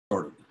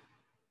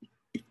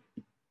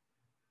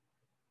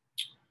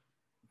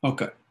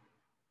Okay.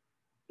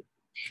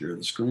 Share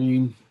the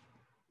screen.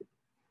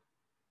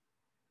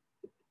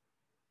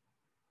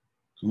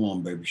 Come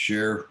on, baby,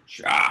 share. It's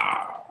going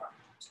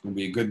to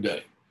be a good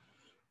day.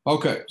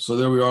 Okay, so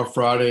there we are,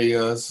 Friday.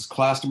 This is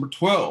class number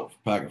 12,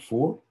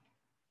 Pkt4.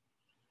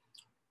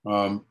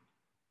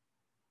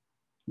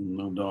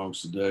 No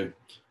dogs today.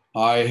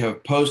 I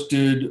have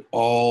posted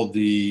all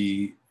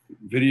the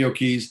video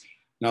keys.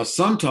 Now,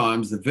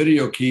 sometimes the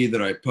video key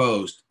that I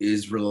post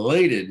is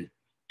related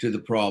to the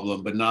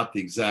problem, but not the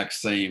exact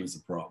same as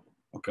the problem,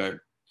 okay?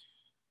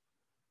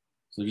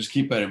 So just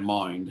keep that in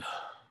mind.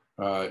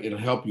 It'll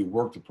help you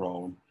work the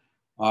problem.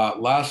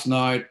 Last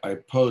night, I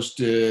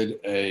posted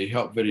a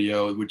help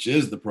video, which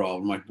is the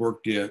problem. I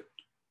worked it.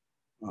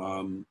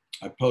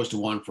 I posted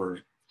one for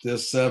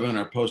this 7.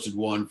 I posted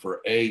one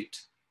for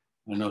 8.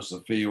 I know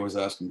Sophia was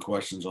asking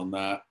questions on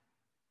that.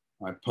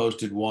 I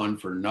posted one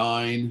for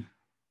 9.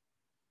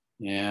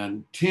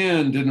 And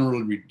 10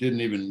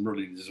 didn't even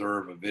really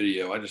deserve a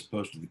video. I just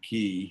posted the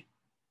key.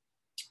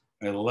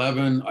 At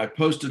 11, I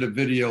posted a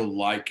video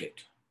like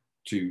it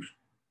to,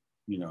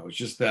 it's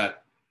just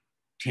that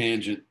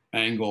tangent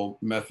angle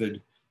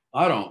method.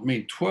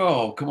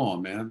 12, come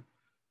on, man.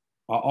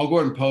 I'll go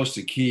ahead and post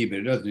a key, but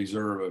it doesn't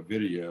deserve a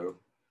video.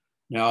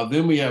 Now,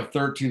 then we have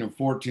 13 and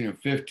 14 and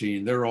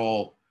 15. They're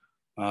all,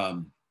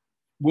 we're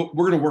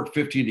going to work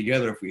 15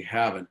 together if we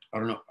haven't. I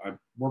don't know. I've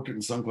worked it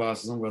in some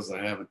classes I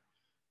haven't,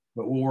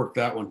 but we'll work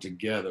that one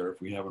together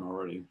if we haven't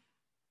already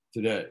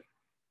today.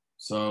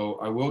 So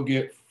I will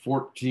get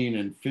 13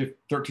 and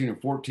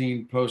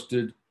 14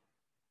 posted,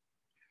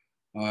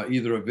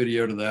 either a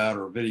video to that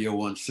or a video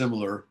one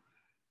similar.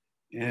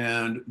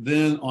 And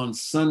then on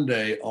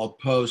Sunday, I'll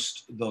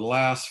post the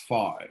last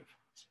 5.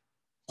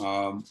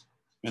 And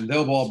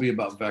they'll all be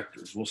about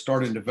vectors. We'll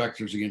start into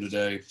vectors again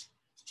today.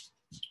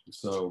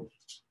 So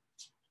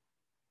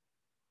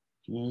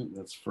okay,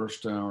 that's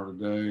first hour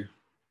today.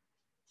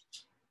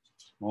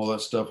 All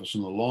that stuff is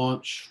from the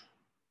launch.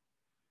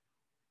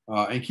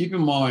 And keep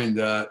in mind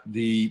that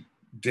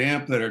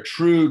that a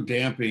true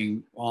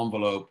damping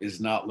envelope is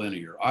not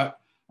linear.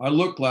 I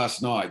looked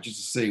last night just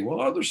to see, well,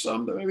 are there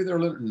some that maybe they're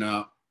linear?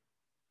 No,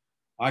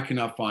 I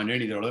cannot find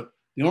any that are linear.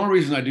 The only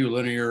reason I do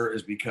linear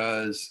is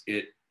because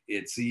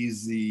it's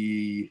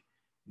easy,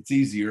 it's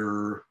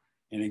easier,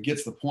 and it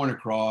gets the point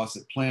across.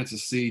 It plants a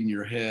seed in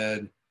your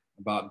head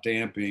about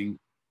damping.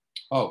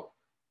 Oh,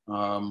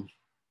 I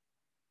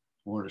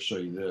wanted to show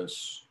you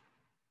this.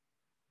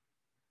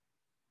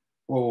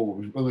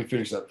 Oh, let me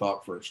finish that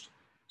thought first.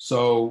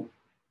 So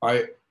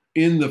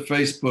in the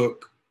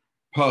Facebook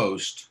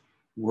post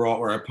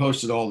where I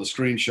posted all the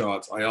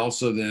screenshots, I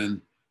also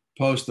then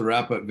post the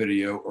wrap-up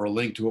video or a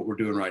link to what we're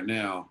doing right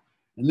now.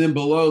 And then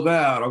below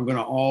that, I'm going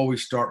to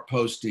always start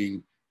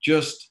posting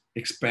just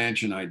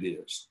expansion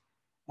ideas,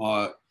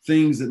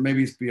 things that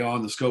maybe it's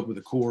beyond the scope of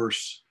the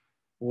course,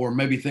 or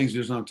maybe things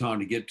there's no time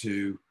to get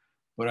to,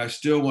 but I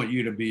still want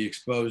you to be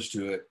exposed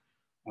to it.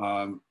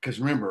 Because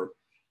remember,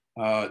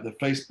 the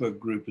Facebook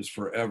group is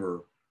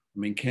forever. I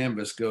mean,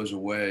 Canvas goes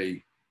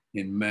away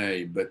in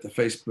May, but the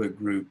Facebook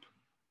group,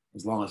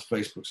 as long as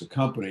Facebook's a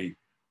company,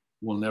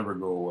 will never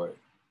go away.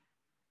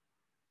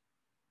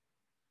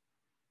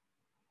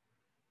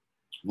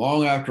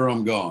 Long after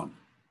I'm gone,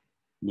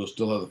 we'll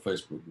still have the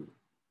Facebook group.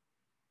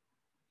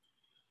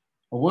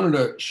 I wanted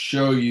to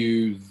show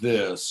you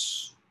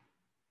this.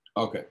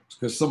 Okay,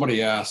 because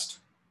somebody asked,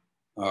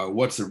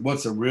 what's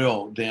a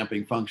real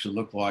damping function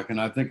look like? And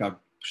I think I've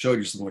showed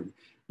you something.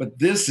 But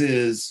this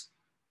is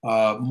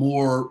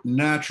more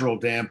natural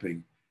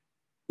damping.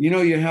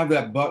 You have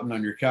that button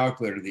on your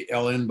calculator, the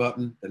LN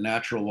button, the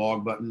natural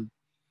log button,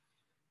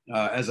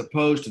 as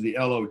opposed to the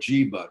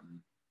LOG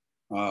button.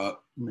 Let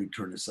me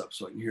turn this up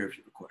so I can hear if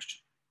you have a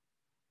question.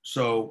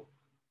 So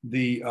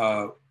the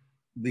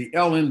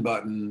LN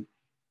button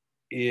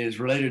is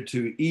related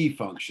to E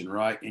function,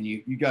 right? And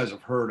you guys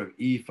have heard of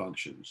E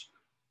functions.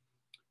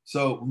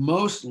 So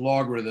most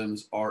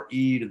logarithms are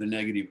e to the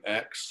negative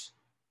x,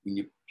 and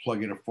you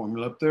plug in a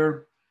formula up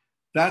there.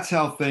 That's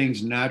how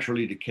things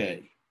naturally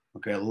decay.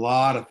 Okay, a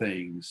lot of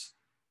things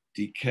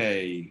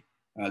decay.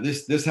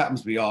 This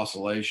happens to be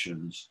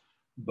oscillations,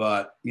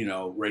 but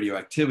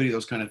radioactivity,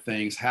 those kind of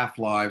things,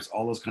 half-lives,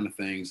 all those kind of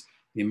things,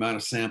 the amount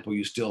of sample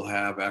you still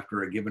have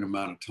after a given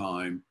amount of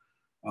time,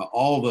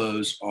 all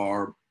those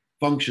are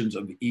functions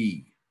of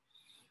E.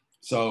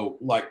 So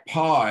like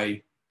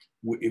pi,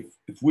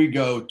 if we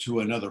go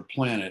to another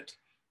planet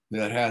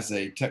that has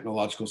a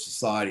technological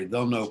society,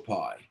 they'll know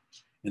pi.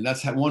 And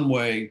that's one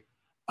way.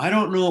 I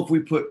don't know if we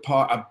put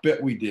pi, I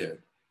bet we did.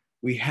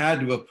 We had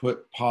to have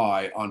put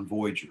pi on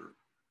Voyager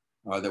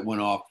that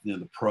went off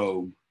the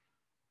probe,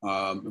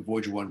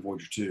 Voyager 1,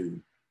 Voyager 2.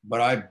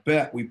 But I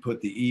bet we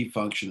put the E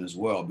function as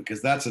well,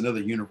 because that's another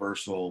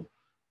universal,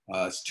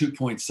 it's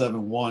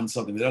 2.71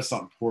 something, but that's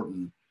not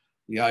important.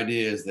 The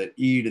idea is that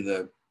E to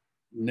the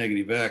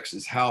negative X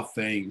is how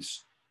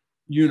things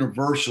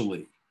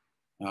universally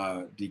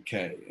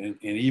decay, and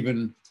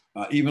even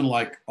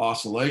like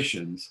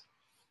oscillations.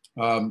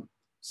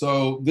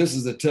 So this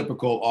is a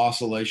typical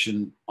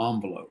oscillation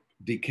envelope,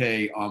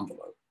 decay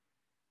envelope.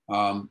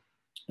 And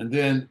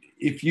then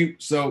if you,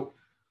 so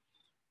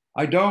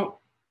I cannot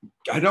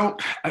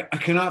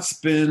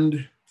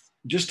spend,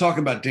 just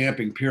talking about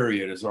damping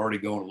period is already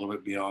going a little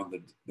bit beyond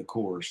the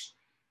course.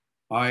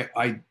 I,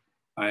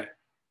 I,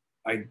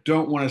 I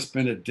don't want to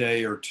spend a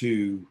day or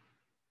two,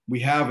 we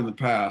have in the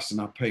past,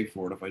 and I'll pay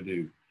for it if I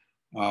do,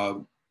 uh,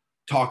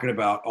 talking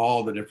about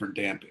all the different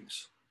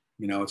dampings.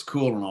 You know, it's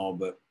cool and all,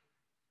 but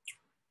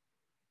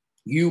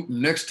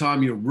next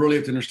time you really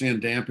have to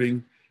understand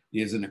damping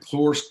is in a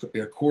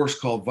course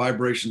called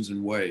Vibrations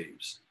and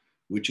Waves,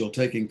 which you'll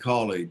take in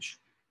college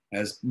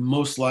as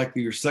most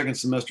likely your second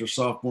semester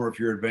sophomore if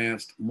you're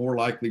advanced, more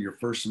likely your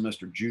first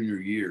semester junior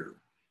year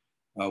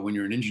when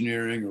you're in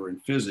engineering or in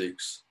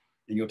physics.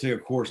 And you'll take a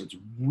course that's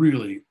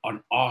really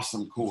an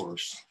awesome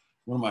course,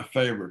 one of my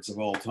favorites of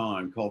all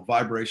time, called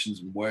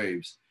Vibrations and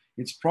Waves.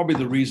 It's probably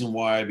the reason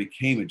why I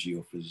became a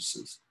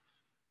geophysicist,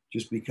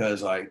 just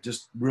because I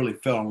just really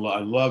fell in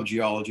love. I love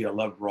geology. I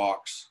loved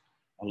rocks.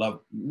 I love,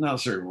 not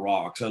necessarily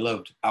rocks. I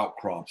loved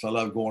outcrops. I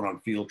loved going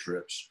on field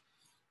trips.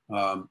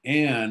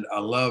 And I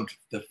loved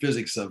the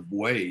physics of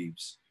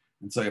waves.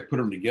 And so I put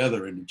them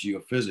together into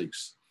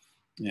geophysics.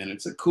 And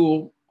it's a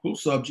cool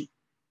subject.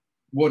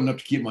 Wasn't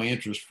enough to keep my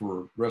interest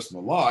for the rest of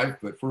my life,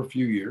 but for a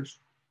few years,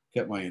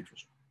 kept my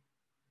interest.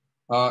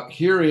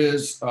 Here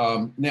is,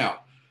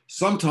 now,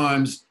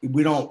 sometimes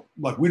we don't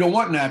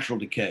want natural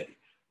decay.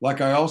 Like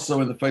I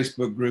also in the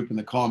Facebook group in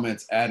the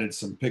comments added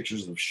some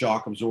pictures of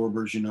shock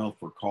absorbers, you know,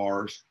 for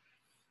cars.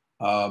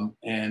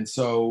 And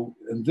so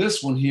in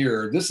this one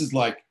here, this is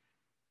like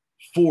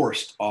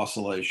forced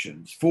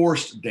oscillations,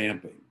 forced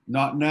damping,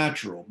 not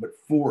natural, but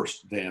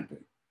forced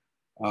damping.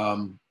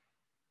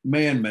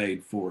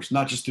 Man-made force,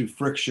 not just through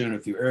friction or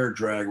through air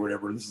drag or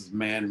whatever. This is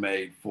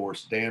man-made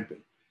force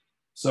damping.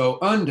 So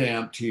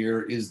undamped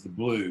here is the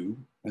blue,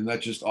 and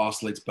that just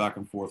oscillates back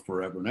and forth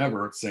forever and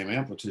ever at the same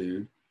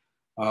amplitude.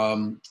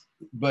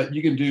 But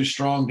you can do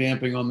strong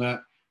damping on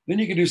that. Then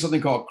you can do something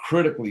called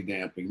critically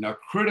damping. Now,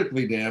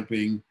 critically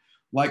damping,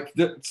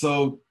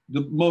 so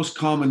the most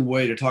common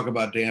way to talk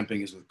about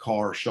damping is with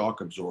car shock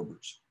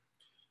absorbers.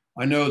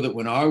 I know that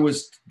when I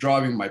was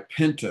driving my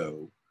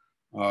Pinto,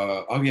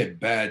 I had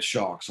bad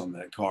shocks on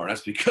that car.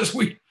 That's because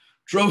we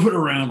drove it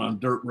around on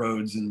dirt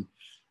roads and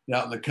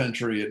out in the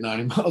country at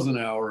 90 miles an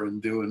hour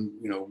and doing,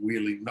 you know,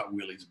 not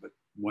wheelies, but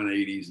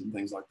 180s and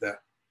things like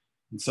that.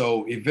 And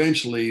so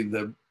eventually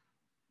the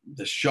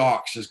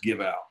shocks just give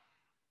out.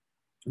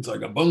 It's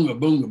like a boonga,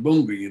 boonga,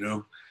 boonga, you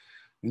know?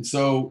 And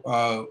so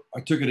I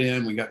took it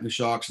in, we got new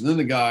shocks. And then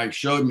the guy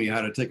showed me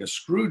how to take a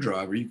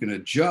screwdriver. You can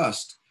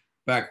adjust,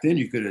 back then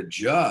you could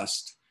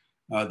adjust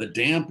the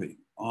damping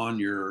on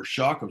your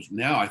shock.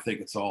 Now I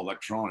think it's all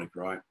electronic,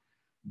 right?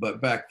 But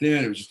back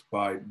then it was just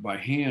by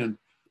hand.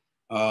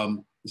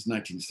 It's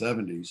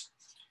 1970s.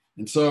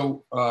 And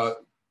so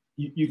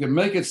you can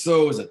make it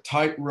so as a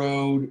tight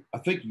road. I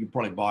think you can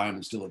probably buy them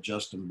and still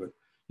adjust them, but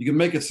you can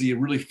make it so you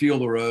really feel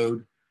the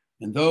road.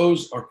 And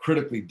those are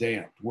critically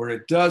damped, where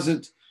it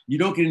doesn't, you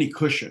don't get any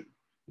cushion.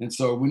 And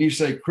so when you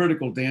say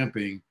critical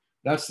damping,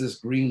 that's this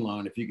green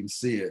line, if you can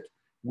see it,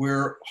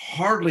 where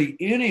hardly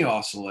any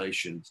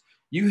oscillations.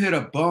 You hit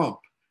a bump,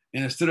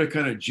 and instead of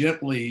kind of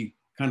gently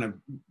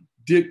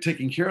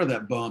taking care of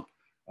that bump,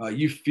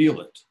 you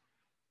feel it.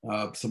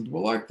 Some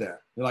people like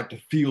that. They like to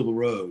feel the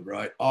road,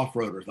 right?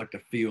 Off-roaders like to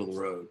feel the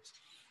roads.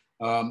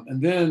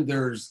 And then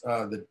there's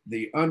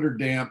the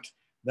underdamped.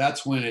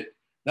 That's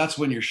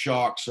when your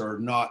shocks are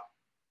not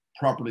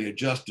properly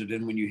adjusted.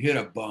 And when you hit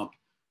a bump,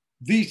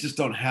 these just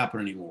don't happen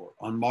anymore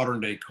on modern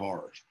day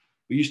cars.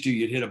 We used to,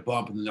 you'd hit a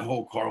bump and then the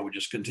whole car would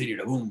just continue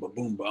to boom,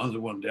 boom, boom, the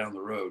one down the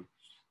road.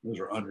 Those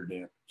are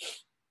underdamped.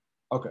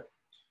 Okay.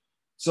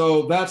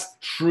 So that's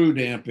true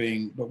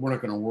damping, but we're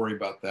not going to worry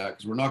about that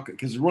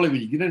because really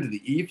when you get into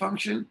the E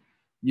function,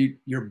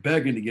 you're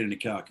begging to get into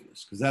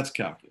calculus because that's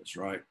calculus,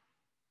 right?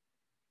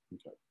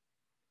 Okay.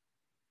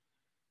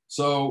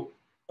 So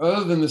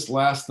other than this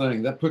last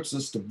thing, that puts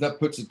it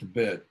to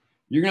bed.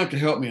 You're gonna have to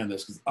help me on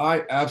this because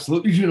I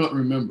absolutely do not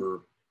remember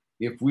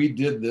if we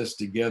did this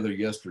together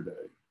yesterday.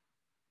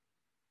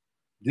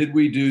 Did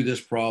we do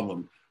this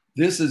problem?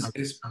 This is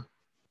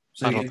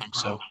I don't think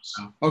so.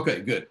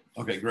 Okay, good.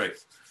 Okay, great.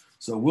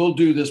 So we'll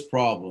do this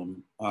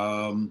problem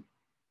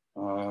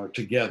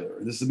together.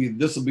 This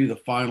will be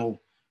the final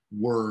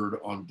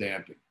word on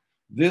damping.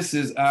 This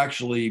is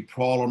actually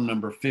problem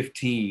number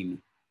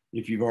 15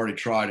 if you've already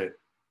tried it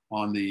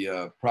on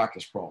the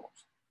practice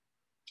problems.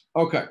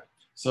 Okay,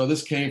 so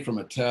this came from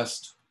a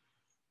test.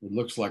 It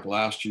looks like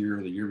last year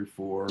or the year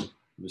before.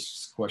 This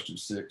is question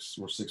 6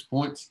 or 6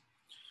 points.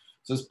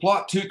 It says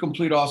plot 2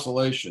 complete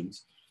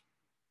oscillations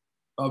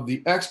of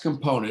the X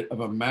component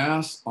of a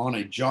mass on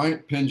a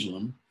giant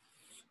pendulum.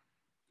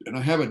 And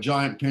I have a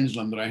giant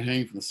pendulum that I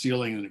hang from the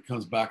ceiling and it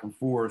comes back and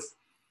forth.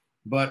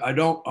 But I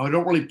don't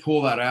really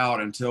pull that out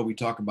until we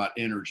talk about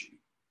energy,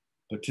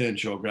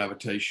 potential,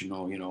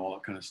 gravitational, you know, all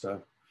that kind of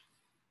stuff.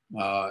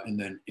 And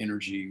then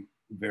energy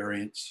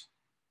variance.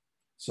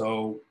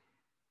 So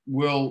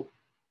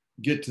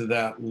get to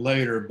that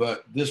later,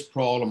 but this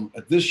problem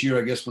at this year,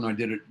 I guess when I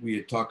did it, we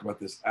had talked about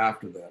this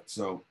after that.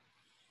 So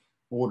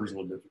order's a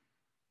little different.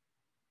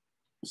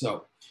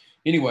 So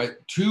anyway,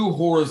 2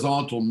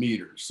 horizontal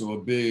meters. So a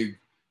big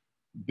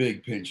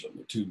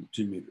pendulum, 2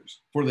 meters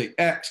for the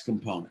X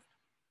component.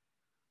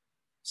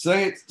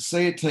 Say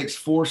it takes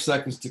 4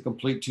 seconds to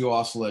complete 2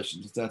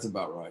 oscillations. That's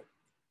about right.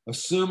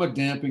 Assume a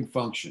damping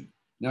function.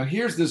 Now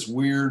here's this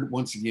weird,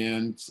 once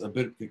again, it's a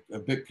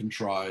bit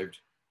contrived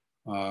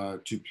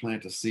to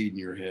plant a seed in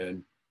your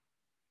head.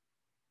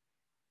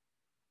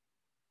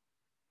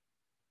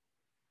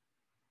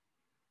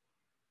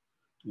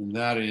 And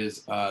that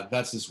is,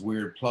 that's this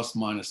weird plus,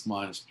 minus,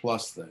 minus,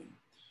 plus thing.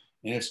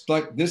 And it's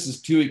like, this is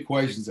 2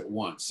 equations at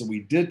once. So we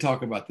did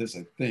talk about this,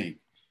 I think,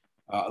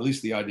 at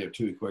least the idea of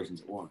 2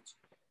 equations at once.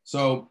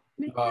 So,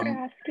 Mr.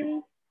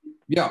 Asking,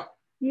 yeah.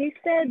 You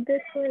said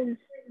this was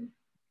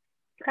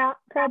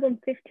problem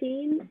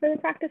 15 for the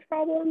practice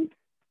problems?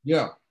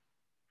 Yeah.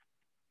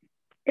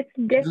 It's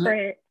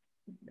different.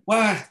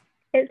 What?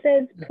 It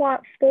says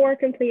plot 4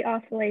 complete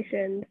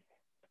oscillations.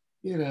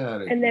 Get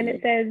out of here. And then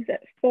it says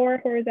 4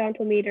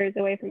 horizontal meters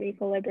away from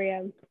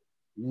equilibrium.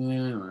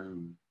 Yeah,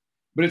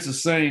 but it's the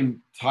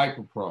same type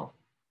of problem.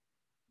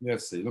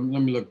 Let's see. Let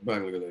me look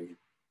back. Look at that again.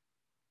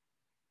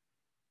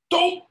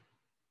 Don't.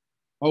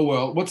 Oh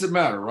well. What's it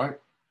matter, right?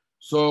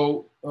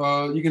 So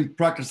you can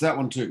practice that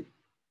one too.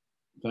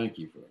 Thank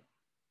you for that.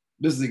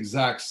 This is the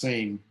exact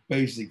same,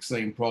 basic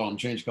same problem.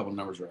 Change a couple of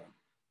numbers around.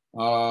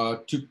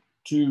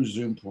 Two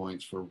zoom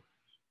points for.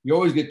 You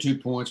always get 2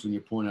 points when you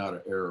point out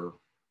an error.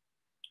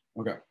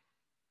 Okay.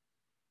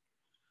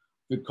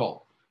 Good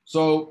call.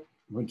 So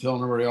I've been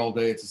telling everybody all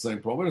day it's the same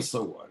problem. It's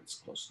so what? It's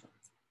close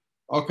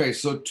enough. Okay,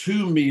 so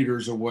 2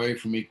 meters away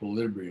from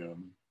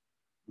equilibrium.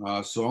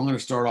 So I'm going to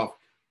start off.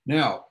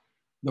 Now,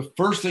 the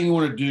first thing you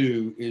want to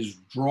do is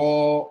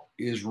draw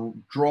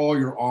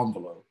your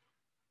envelope.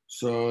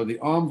 So the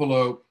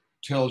envelope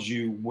tells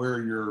you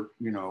where you're,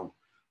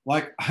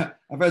 like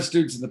I've had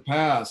students in the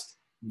past,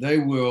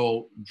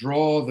 they'll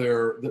draw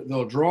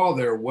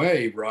their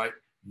wave, right?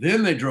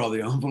 Then they draw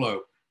the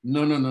envelope.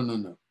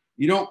 No.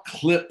 You don't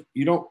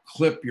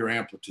clip your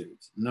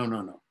amplitudes.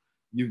 No.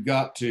 You've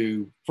got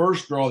to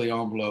first draw the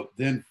envelope,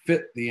 then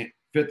fit the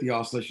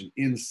oscillation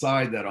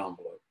inside that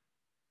envelope.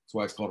 That's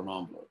why it's called an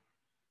envelope.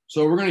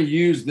 So we're going to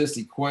use this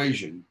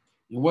equation.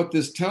 And what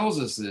this tells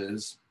us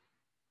is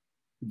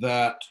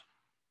that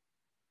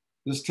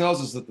the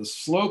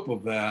slope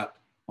of that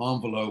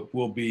envelope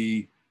will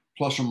be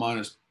plus or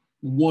minus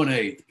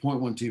 1/8.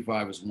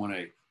 0.125 is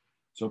 1/8.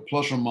 So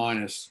plus or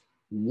minus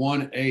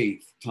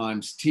 1/8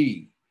 times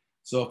t.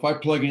 So if I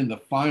plug in the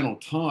final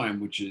time,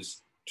 which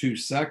is 4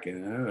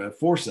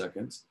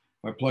 seconds,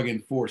 if I plug in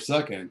 4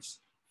 seconds,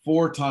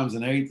 4 times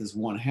an eighth is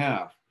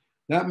 1/2.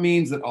 That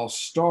means that I'll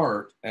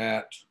start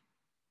at,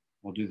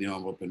 I'll do the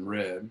envelope in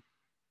red.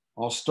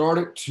 I'll start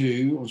at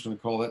 2. I'm just going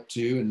to call that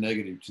 2 and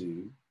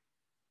 -2.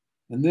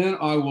 And then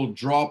I will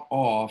drop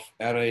off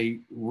at a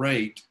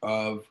rate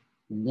of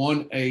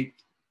 1/8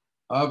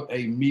 of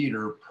a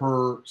meter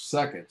per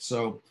second.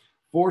 So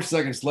 4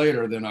 seconds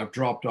later, then I've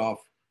dropped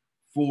off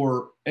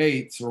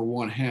 4/8 or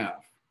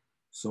 1/2.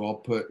 So I'll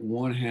put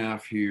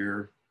 1/2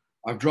 here.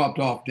 I've dropped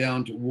off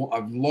down to,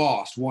 I've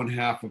lost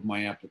 1/2 of my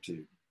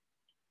amplitude.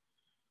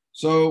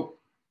 So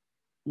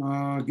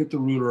get the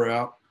ruler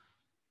out.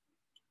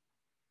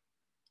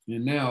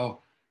 And now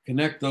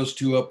connect those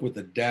 2 up with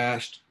a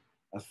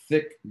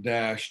thick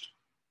dashed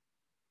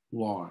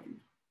line.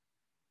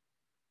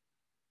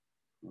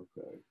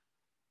 Okay.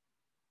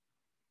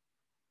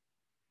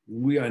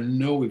 I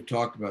know we've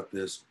talked about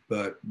this,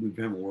 but we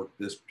haven't worked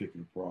this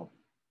particular problem.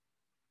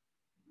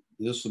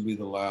 This will be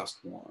the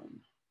last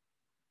one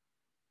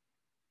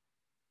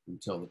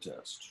until the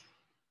test.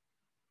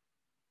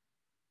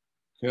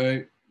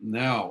 Okay,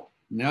 now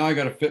I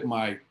got to fit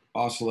my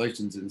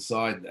oscillations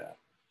inside that.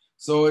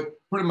 So it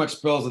pretty much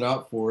spells it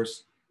out for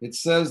us. It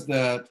says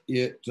that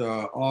it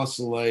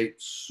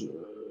oscillates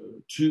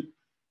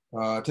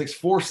it takes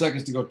 4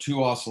 seconds to go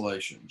 2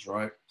 oscillations,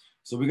 right?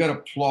 So we got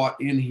to plot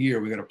in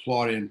here, we got to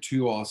plot in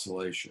 2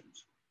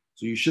 oscillations.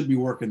 So you should be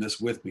working this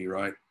with me,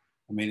 right?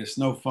 I mean, it's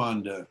no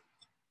fun to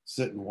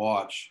sit and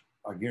watch.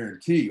 I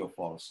guarantee you'll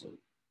fall asleep.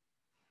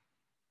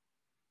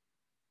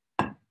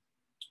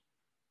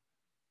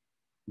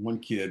 One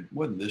kid,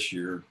 wasn't this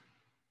year,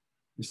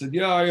 he said,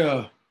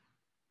 yeah,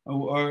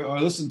 I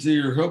listen to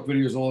your help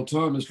videos all the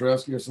time, Mr.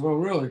 Askew. I said, oh,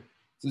 really?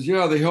 He says,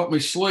 yeah, they help me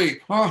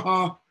sleep. Ha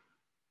ha.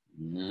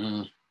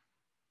 Yeah.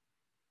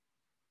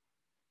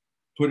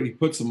 He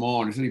puts them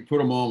on. He said he put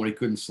them on when he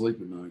couldn't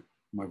sleep at night.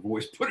 My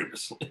voice put him to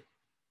sleep.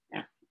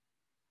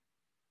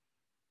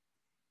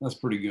 That's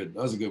pretty good.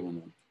 That's a good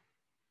one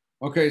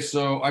though. Okay,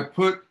 so I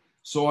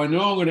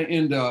know I'm going to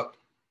end up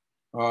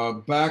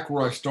back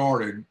where I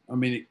started. I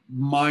mean,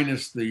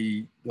 minus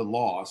the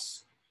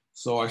loss.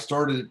 So I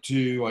started at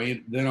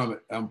 2. Then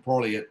I'm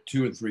probably at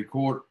 2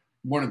 3/4,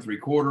 1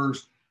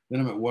 3/4. Then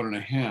I'm at 1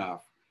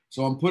 1/2.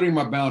 So I'm putting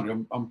my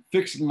boundary. I'm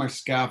fixing my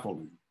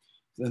scaffolding,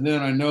 and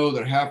then I know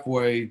that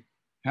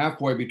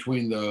halfway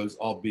between those,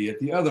 I'll be at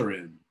the other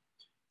end.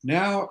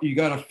 Now you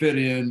got to fit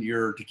in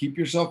your, to keep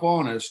yourself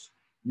honest,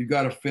 you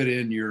got to fit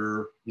in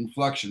your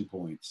inflection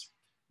points.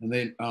 And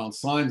then on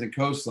sines and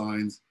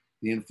cosines,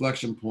 the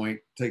inflection point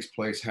takes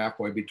place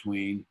halfway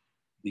between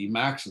the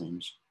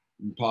maximums,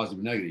 positive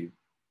and negative.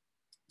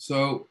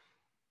 So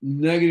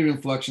negative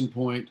inflection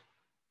point,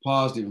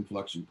 positive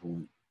inflection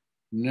point,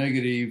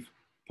 negative,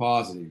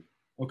 positive.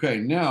 Okay,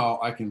 now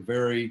I can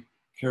very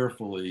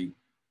carefully,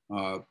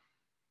 I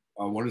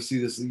want to see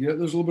this. Yeah,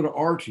 there's a little bit of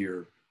art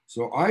here.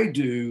 So I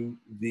do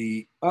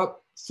the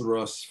up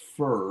thrust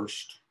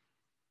first,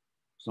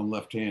 so I'm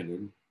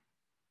left-handed.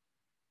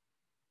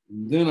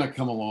 And then I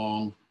come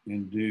along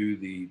and do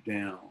the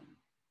down.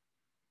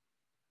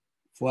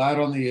 Flat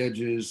on the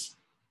edges,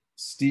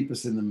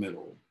 steepest in the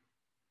middle.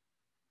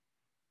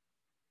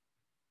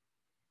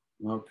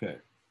 Okay.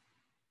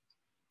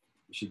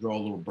 I should draw a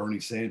little Bernie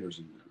Sanders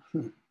in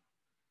there.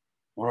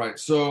 All right,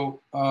 so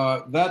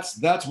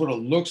that's what it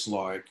looks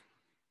like.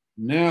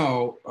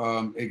 Now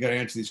I got to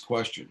answer these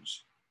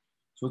questions.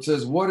 So it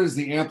says, what is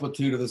the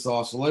amplitude of this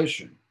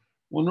oscillation?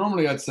 Well,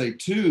 normally I'd say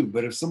 2,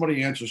 but if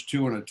somebody answers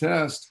 2 on a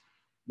test,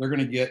 they're going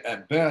to get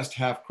at best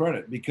half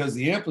credit because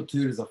the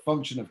amplitude is a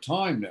function of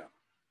time now.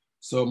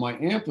 So my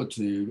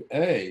amplitude,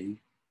 A,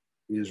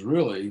 is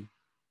really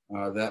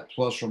that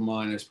plus or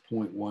minus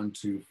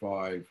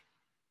 0.125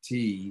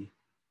 t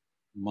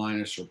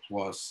minus or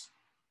plus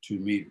 2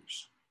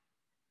 meters.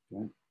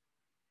 Okay.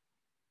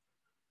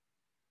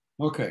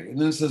 Okay, and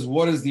then it says,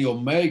 what is the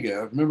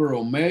omega? Remember,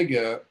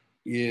 omega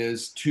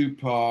is 2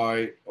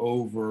 pi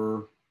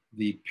over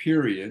the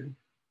period.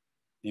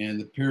 And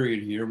the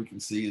period here we can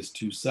see is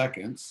 2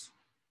 seconds.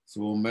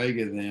 So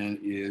omega then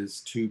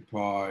is 2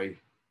 pi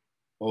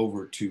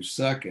over 2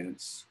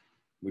 seconds,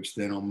 which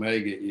then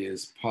omega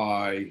is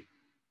pi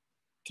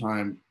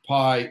time,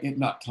 pi,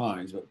 not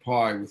times, but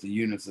pi with the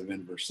units of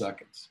inverse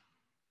seconds.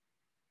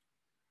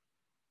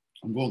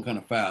 I'm going kind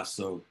of fast,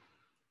 so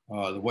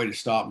the way to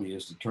stop me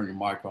is to turn your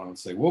mic on and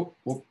say, whoop,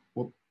 whoop,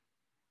 whoop.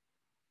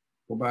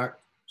 Go back,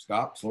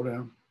 stop, slow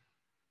down.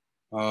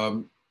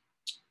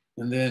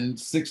 And then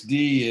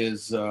 6D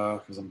is,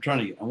 because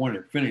I wanted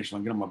to finish, so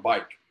I'm getting on my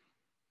bike.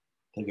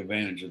 Take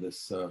advantage of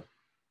this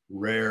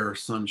rare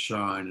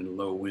sunshine and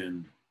low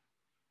wind.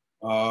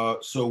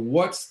 So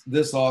what's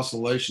this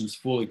oscillation's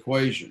full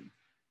equation?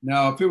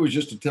 Now, if it was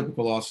just a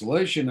typical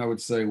oscillation, I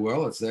would say,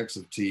 well, it's x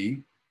of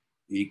t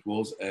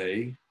equals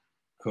a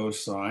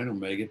cosine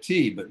omega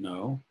t, but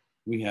no,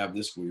 we have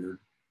this weird.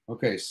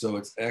 Okay, so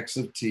it's x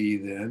of t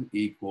then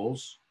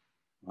equals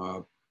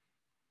plus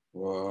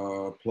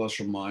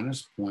or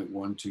minus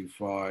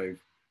 0.125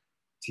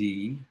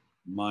 t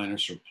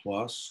minus or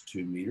plus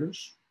 2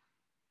 meters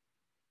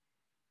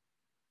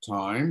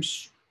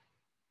times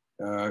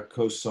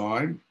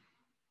cosine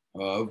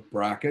of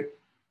bracket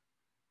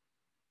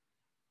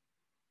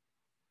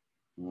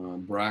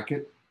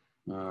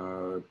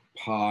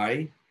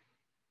pi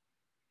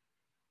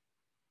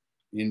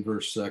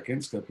inverse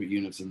seconds, got to put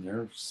units in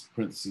there,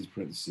 parentheses,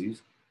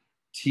 parentheses,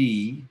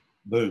 t,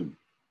 boom.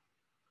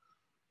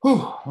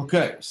 Whew,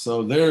 okay,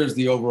 so there's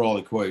the overall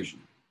equation.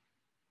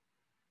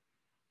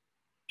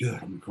 Good,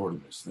 I'm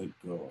recording this, thank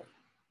God.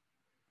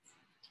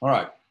 All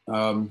right,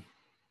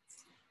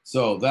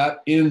 so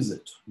that ends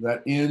it.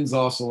 That ends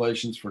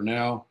oscillations for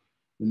now.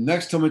 The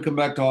next time we come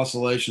back to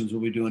oscillations,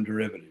 we'll be doing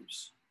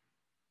derivatives.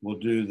 We'll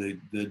do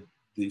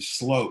the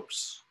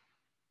slopes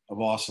of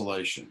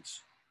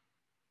oscillations.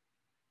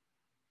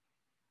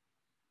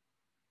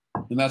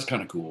 And that's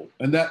kind of cool.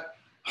 And that,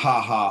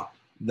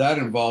 that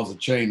involves a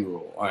chain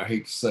rule. I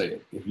hate to say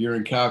it. If you're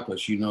in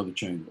calculus, you know the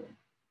chain rule.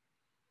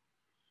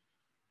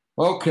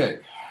 Okay,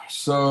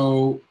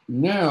 so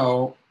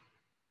now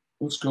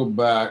let's go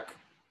back.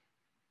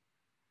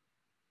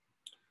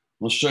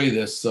 I'll show you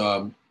this.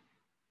 On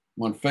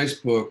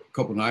Facebook a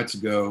couple nights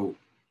ago,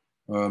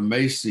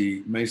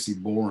 Macy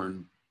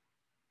Bourne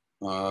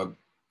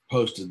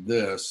posted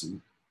this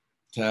and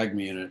tagged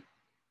me in it.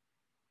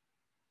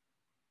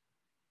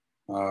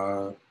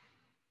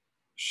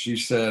 She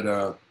said,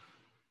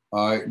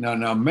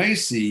 now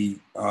Macy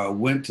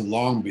went to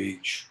Long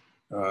Beach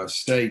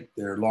State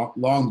there,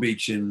 Long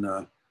Beach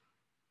in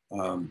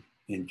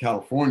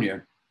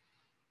California,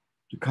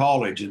 to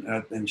college,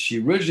 and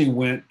she originally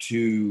went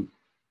to.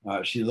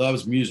 She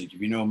loves music.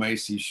 If you know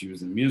Macy, she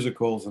was in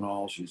musicals and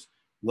all. She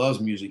loves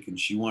music, and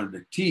she wanted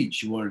to teach.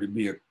 She wanted to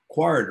be a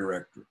choir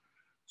director,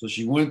 so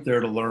she went there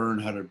to learn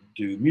how to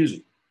do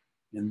music.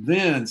 And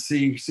then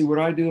see what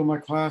I do in my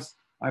class.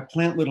 I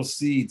plant little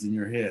seeds in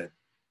your head,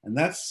 and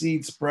that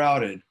seed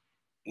sprouted,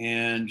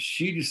 and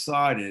she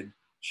decided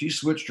she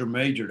switched her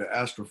major to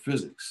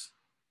astrophysics,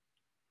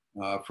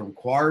 from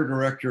choir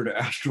director to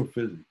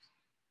astrophysics,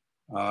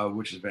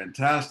 which is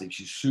fantastic.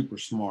 She's super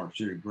smart.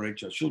 She did a great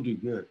job. She'll do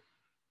good.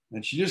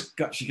 And she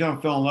kind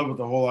of fell in love with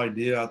the whole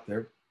idea out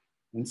there.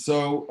 And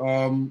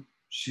so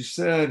she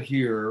said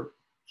here,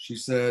 she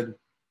said,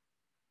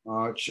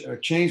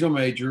 change my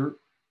major.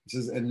 It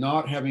says, and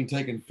not having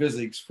taken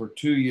physics for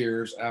 2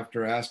 years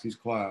after Askey's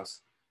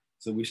class.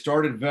 So we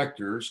started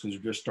vectors because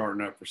we're just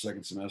starting out for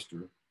second semester.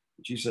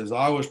 And she says,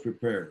 I was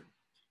prepared.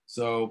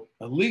 So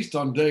at least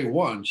on day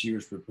one, she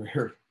was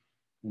prepared.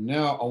 And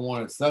now I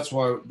want it. That's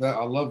why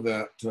I love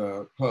that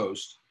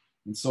post.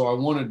 And so I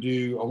want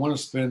to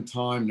spend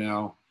time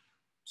now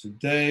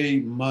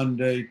today,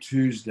 Monday,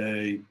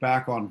 Tuesday,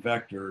 back on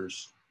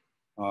vectors.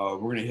 We're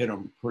going to hit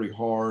them pretty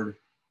hard,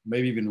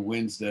 maybe even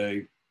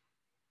Wednesday.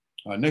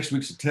 Next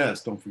week's a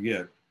test, don't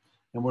forget.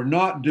 And we're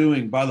not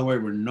doing, by the way,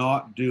 we're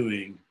not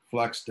doing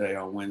flex day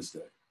on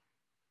Wednesday.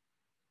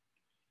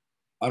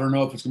 I don't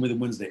know if it's going to be the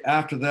Wednesday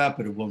after that,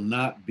 but it will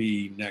not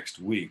be next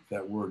week.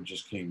 That word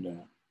just came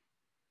down.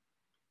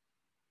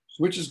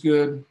 Which is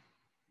good.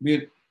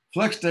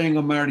 Flex day ain't going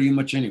to matter to you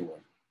much anyway.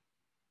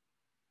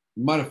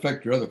 It might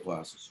affect your other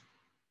classes.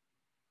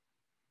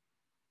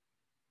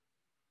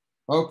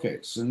 Okay,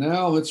 so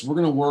now we're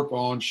going to work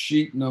on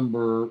sheet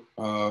number,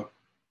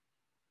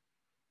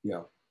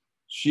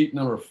 sheet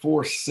number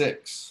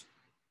 4.6.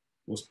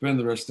 We'll spend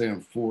the rest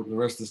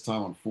of this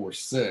time on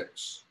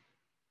 4.6.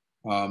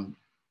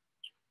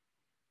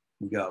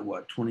 We got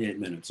what, 28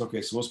 minutes.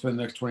 Okay, so we'll spend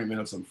the next 20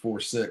 minutes on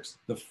 4.6,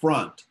 the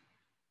front.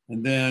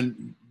 And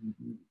then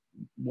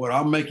what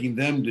I'm making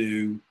them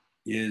do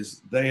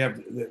is they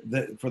have,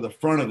 for the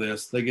front of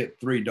this, they get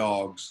 3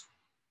 dogs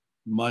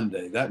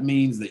Monday. That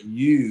means that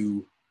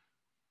you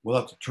will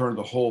have to turn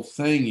the whole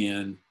thing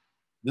in.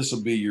 This will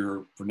be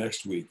for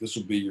next week. This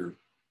will be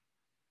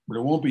but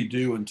it won't be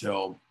due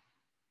until,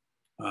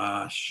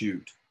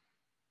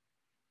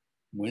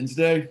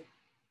 Wednesday,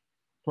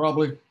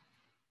 probably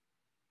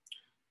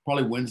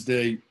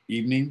Wednesday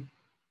evening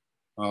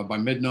by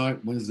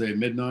midnight, Wednesday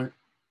midnight.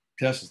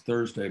 Test is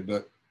Thursday,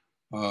 but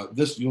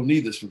you'll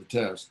need this for the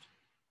test.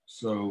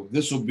 So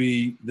this will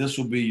be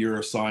your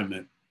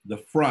assignment. The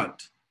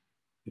front,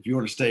 if you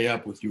want to stay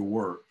up with your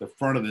work, the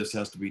front of this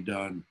has to be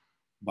done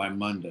by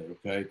Monday,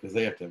 okay? Because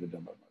they have to have it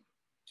done by Monday.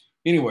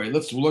 Anyway,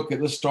 let's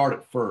start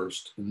it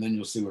first, and then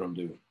you'll see what I'm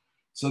doing.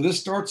 So this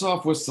starts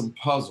off with some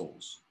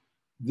puzzles.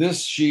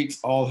 This sheet's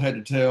all head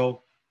to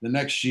tail. The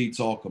next sheet's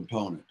all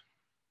component.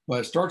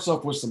 But it starts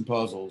off with some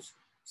puzzles.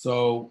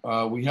 So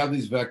we have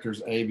these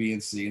vectors A, B,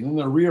 and C, and then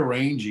they're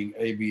rearranging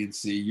A, B, and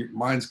C.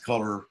 Mine's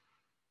color,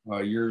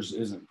 yours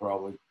isn't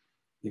probably.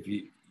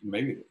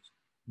 Maybe it is.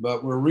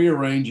 But we're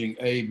rearranging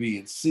A, B,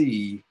 and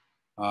C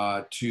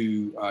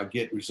to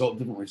get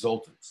different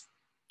resultants.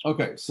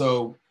 Okay,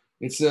 so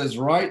it says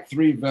write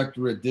 3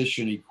 vector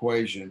addition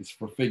equations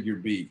for figure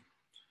B.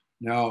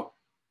 Now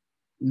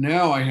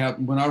I have,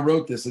 when I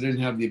wrote this, I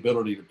didn't have the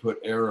ability to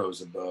put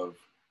arrows above.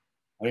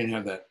 I didn't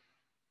have that.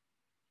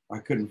 I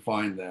couldn't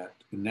find that,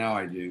 and now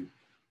I do.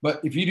 But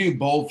if you do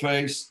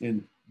boldface,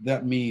 and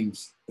that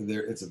means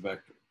it's a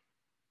vector.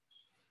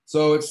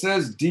 So it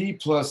says D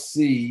plus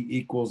C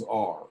equals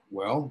R.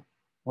 Well,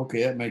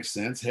 okay, that makes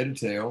sense. Head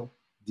to tail,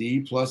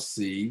 D plus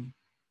C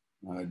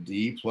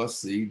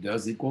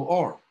does equal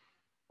R.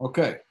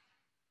 Okay,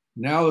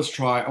 now let's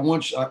try.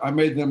 I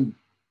made them,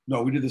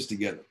 no, we did this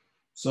together.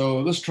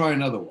 So let's try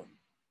another one.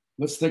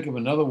 Let's think of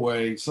another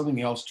way,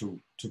 something else to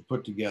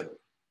put together.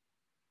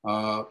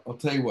 I'll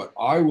tell you what,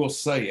 I will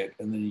say it,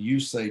 and then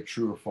you say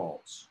true or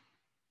false.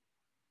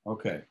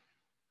 Okay.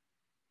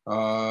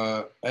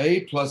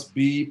 A plus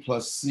B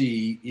plus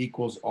C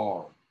equals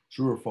R.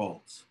 True or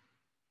false?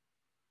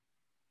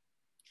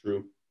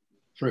 True.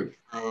 True.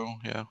 True,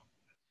 yeah.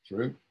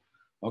 True.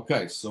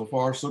 Okay, so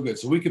far so good.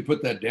 So we could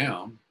put that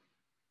down.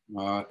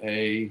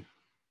 A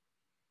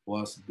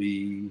plus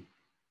B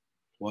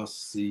plus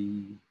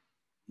C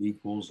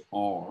equals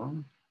R.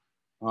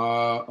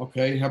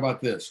 Okay, how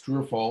about this? True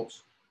or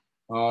false?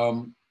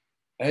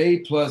 A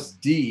plus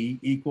D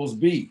equals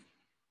B.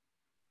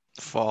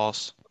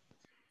 False.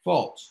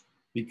 False,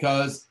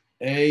 because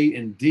A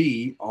and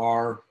D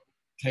are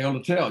tail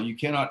to tail. You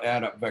cannot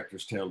add up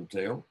vectors tail to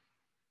tail.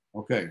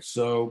 Okay,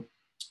 so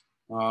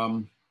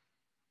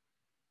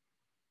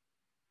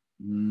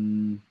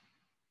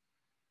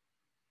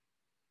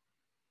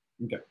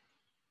okay.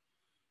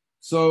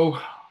 So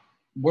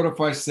what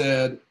if I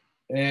said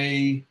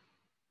A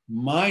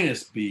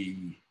minus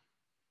B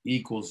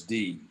equals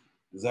D?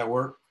 Does that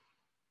work?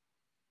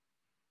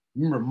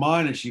 Remember,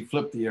 minus, you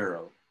flip the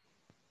arrow.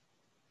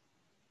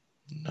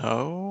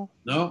 No.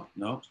 No,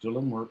 still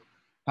doesn't work.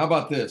 How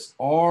about this?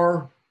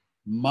 R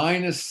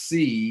minus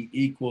C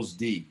equals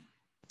D.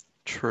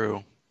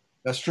 True.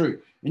 That's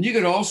true. And you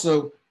could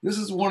also, this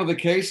is one of the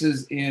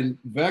cases in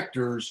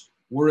vectors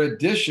where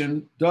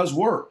addition does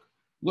work.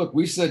 Look,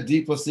 we said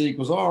D plus C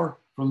equals R.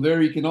 From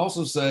there, you can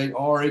also say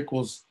R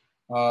equals,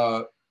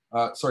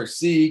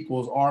 C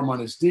equals R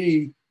minus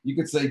D. You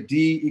could say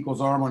D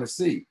equals R minus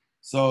C.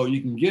 So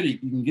you can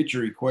get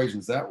your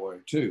equations that way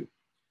too.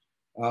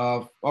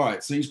 All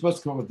right, so you're supposed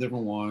to come up with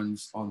different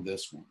ones on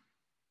this one.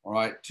 All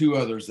right, 2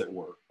 others that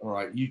work. All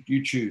right,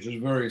 you choose. There's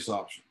various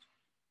options.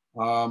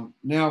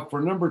 Now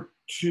for number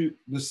 2,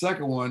 the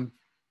second one,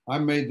 I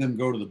made them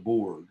go to the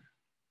board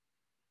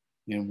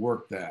and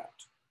work that.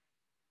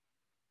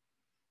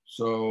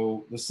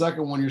 So the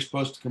second one, you're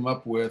supposed to come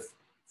up with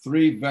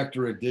 3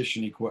 vector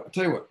addition equations. I'll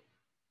tell you what,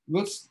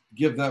 let's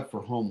give that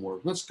for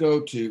homework. Let's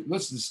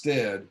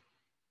instead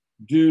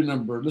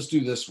let's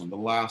do this one, the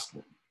last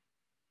one.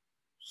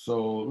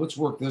 So let's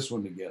work this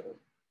one together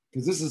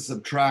because this is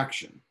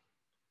subtraction.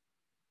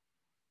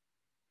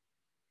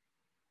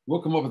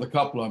 We'll come up with a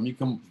couple of them. You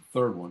come up with the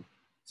third one. It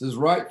says,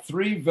 write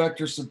 3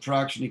 vector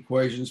subtraction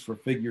equations for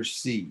figure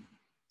C.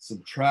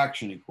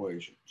 Subtraction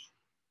equations.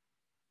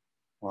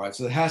 All right,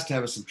 so it has to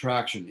have a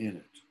subtraction in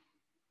it.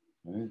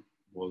 Okay,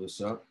 blow this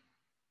up.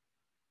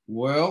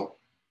 Well,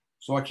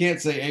 so I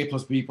can't say A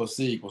plus B plus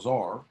C equals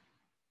R.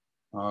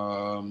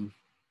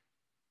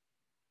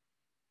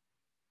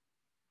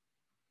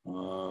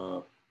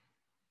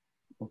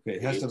 Okay,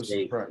 it has to have a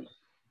subtraction.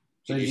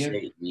 Did you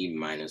say E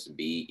minus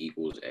B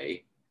equals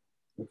A?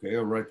 Okay,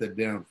 I'll write that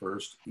down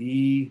first.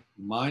 E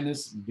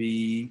minus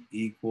B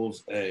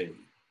equals A.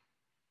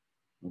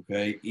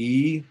 Okay,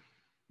 E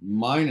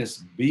minus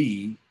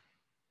B.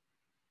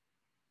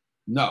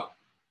 No.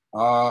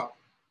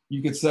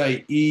 You could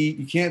say E.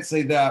 You can't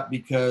say that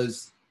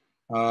because,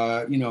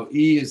 you know,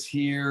 E is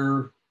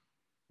here,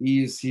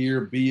 E is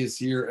here, B is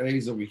here, A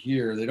is over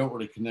here. They don't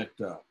really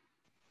connect up.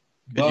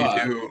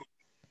 But, you do,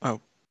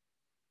 oh.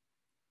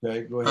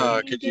 Okay, go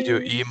ahead. Could you do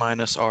E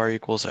minus R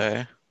equals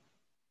A?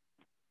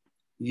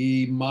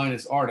 E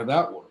minus R. Now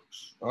that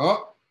works.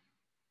 Oh.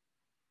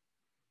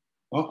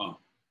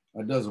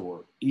 That doesn't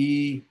work.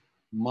 E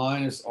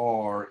minus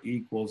R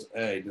equals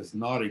A does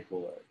not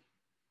equal A.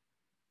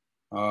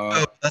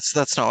 Oh, that's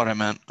not what I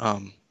meant.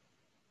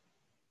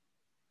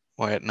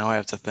 Wait, now I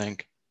have to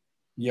think.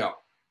 Yeah,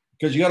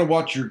 because you got to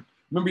watch your.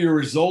 Remember, your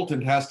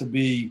resultant has to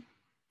be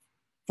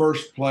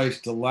first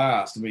place to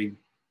last. I mean,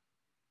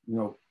 you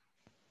know,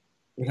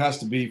 it has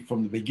to be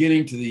from the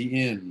beginning to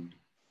the end.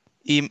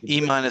 E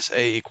minus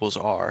A equals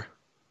R.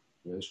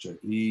 Let's check.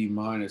 E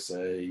minus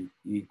A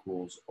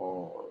equals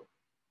R.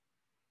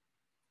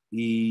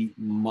 E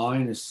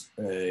minus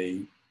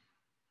A.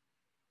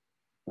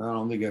 I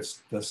don't think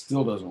that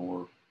still doesn't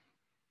work.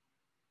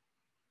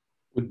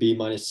 Would B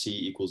minus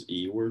C equals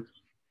E work?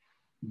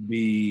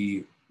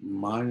 B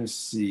minus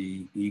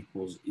C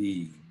equals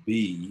E.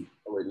 B.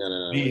 Oh, wait,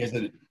 no. B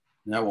isn't.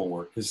 That won't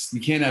work because you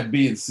can't have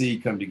B and C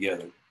come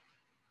together.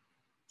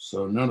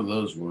 So none of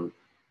those work.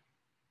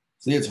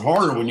 See, it's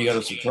harder when you got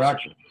a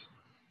subtraction.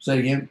 Say it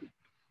again.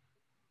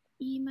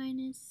 E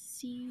minus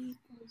C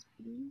equals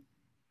B.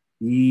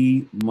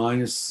 E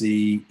minus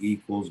C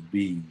equals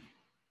B.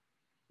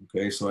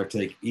 Okay, so I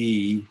take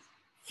E,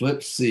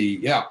 flip C.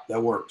 Yeah,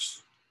 that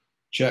works.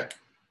 Check.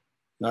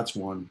 That's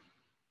one.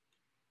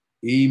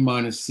 E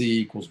minus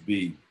C equals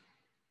B.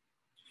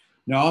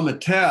 Now on the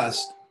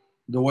test,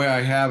 the way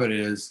I have it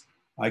is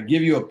I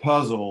give you a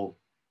puzzle,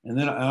 and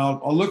then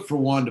I'll look for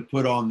one to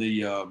put on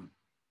the.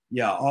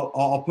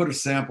 I'll put a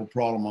sample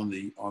problem on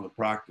the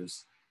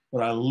practice.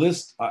 But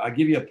I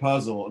give you a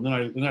puzzle, and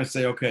then I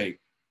say, okay,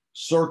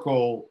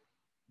 circle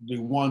the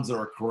ones that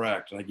are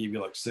correct. And I give you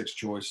like 6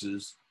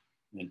 choices,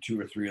 and 2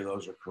 or 3 of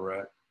those are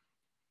correct.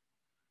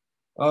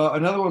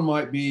 Another one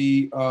might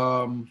be,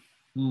 how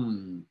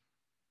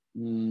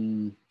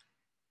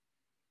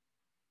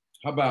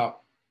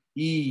about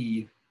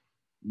E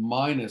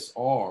minus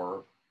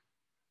R?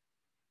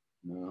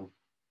 No,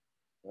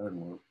 that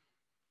didn't work.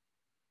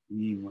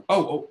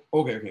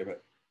 Okay,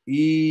 but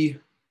E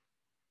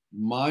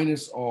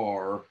minus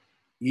R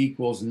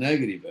equals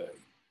negative A.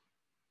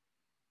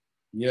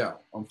 Yeah,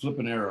 I'm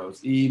flipping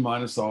arrows. E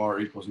minus R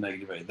equals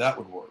negative A. That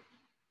would work.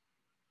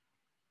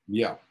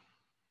 Yeah.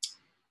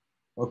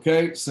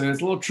 Okay, so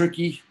it's a little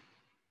tricky.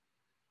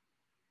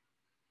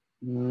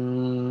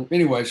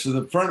 Anyway, so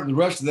the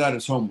rest of that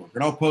is homework,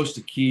 and I'll post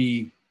a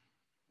key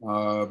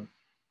to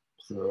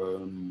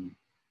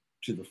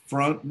the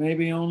front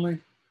maybe only.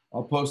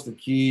 I'll post the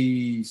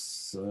key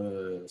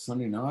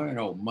Sunday night,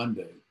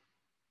 Monday,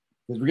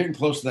 because we're getting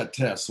close to that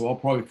test. So I'll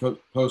probably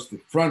post the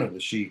front of the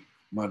sheet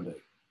Monday,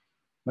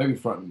 maybe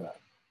front and back.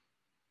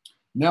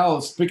 Now,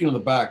 speaking of the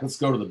back, let's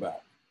go to the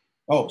back.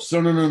 Oh, so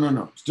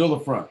no. Still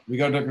the front.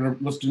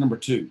 Let's do number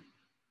 2.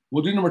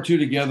 We'll do number 2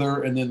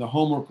 together, and then the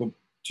homework will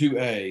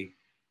 2A,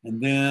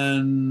 and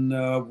then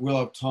we'll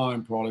have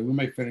time probably. We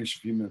may finish a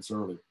few minutes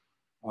early,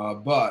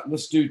 but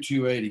let's do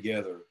 2A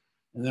together,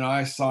 and then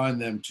I assign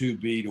them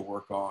 2B to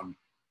work on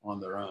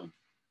their own.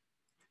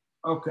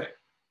 Okay.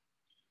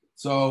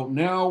 So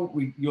now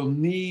you'll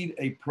need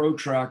a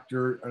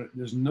protractor.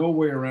 There's no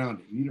way around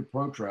it. You need a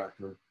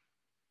protractor.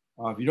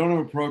 If you don't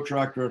have a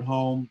protractor at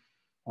home,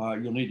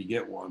 you'll need to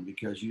get one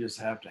because you just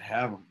have to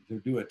have them. To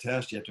do a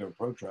test, you have to have a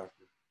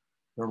protractor.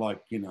 They're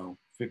like,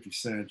 50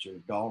 cents or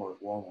 $1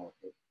 at Walmart.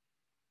 But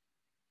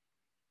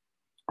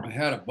I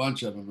had a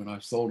bunch of them and I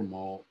sold them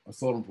all. I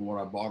sold them for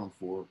what I bought them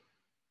for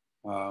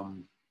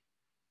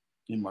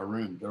in my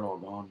room. They're all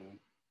gone now.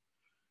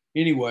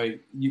 Anyway,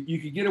 you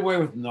could get away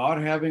with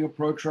not having a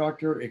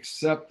protractor,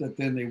 except that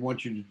then they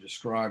want you to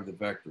describe the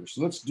vector.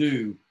 So let's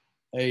do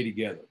A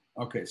together.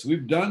 Okay, so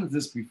we've done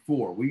this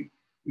before. We've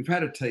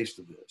had a taste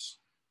of this.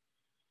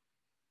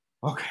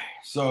 Okay,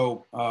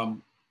 so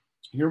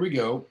here we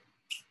go.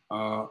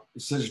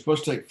 It says you're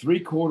supposed to take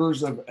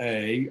 3/4 of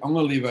A. I'm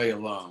going to leave A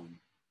alone.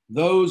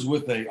 Those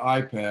with an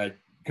iPad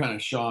kind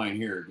of shine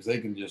here because they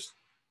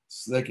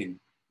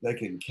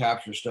can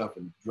capture stuff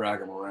and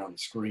drag them around the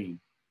screen.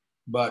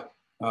 But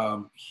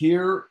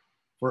here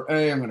for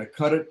A, I'm going to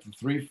cut it to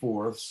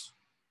 3/4.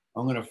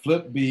 I'm going to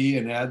flip B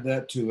and add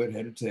that to it,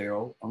 head to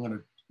tail. I'm going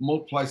to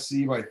multiply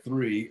C by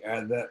 3,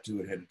 add that to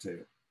it, head to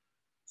tail.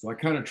 So I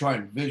kind of try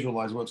and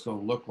visualize what it's going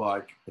to look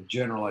like, a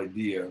general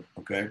idea,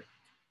 okay?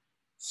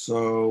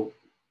 So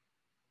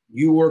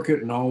you work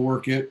it and I'll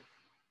work it.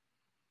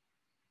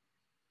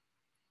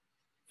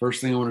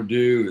 First thing I want to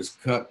do is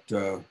cut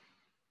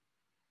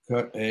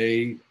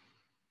A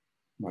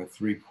by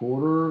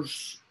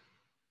 3/4.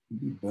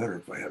 It'd be better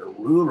if I had a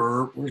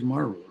ruler. Where's my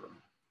ruler?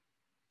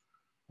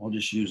 I'll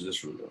just use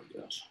this ruler, I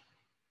guess.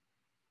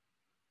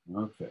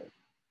 Okay.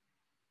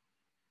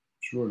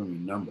 Sure, there'll be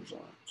numbers on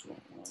it. That's what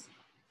I want.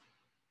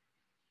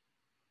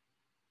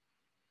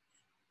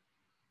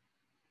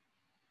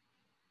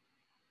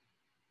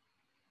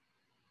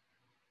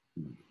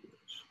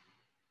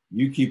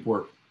 You keep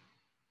working.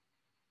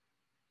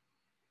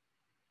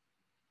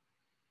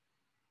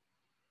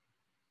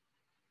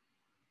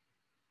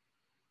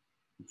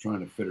 I'm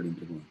trying to fit it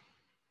into one.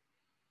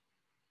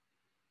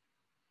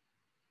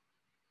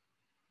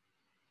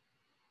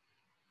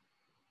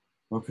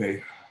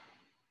 Okay.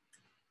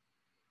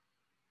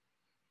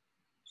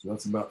 So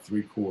that's about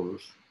 3/4.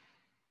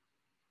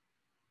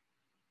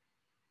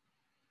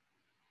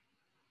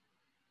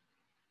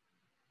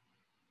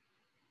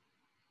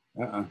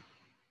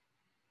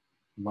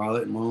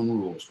 Violating my own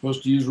rules.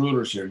 Supposed to use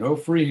rulers here. No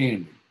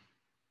freehanding.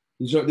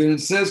 These are, then it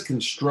says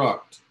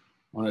construct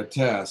on a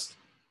test.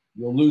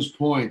 You'll lose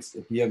points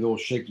if you have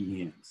those shaky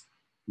hands.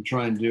 You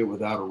try and do it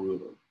without a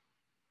ruler.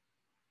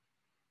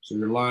 So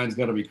your line's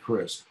got to be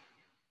crisp.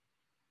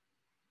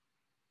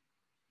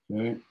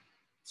 Okay.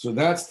 So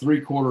that's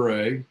 3/4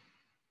 A.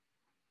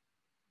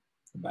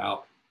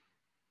 About.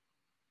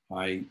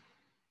 I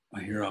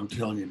hear I'm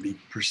telling you to be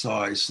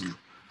precise, and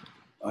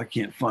I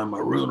can't find my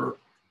ruler.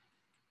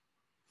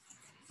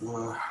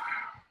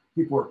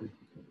 Keep working.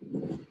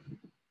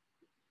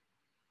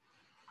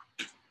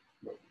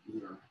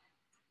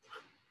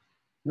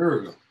 There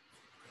we go.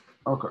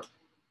 Okay.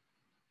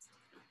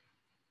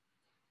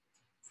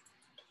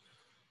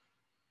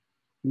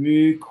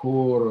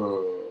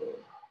 3/4.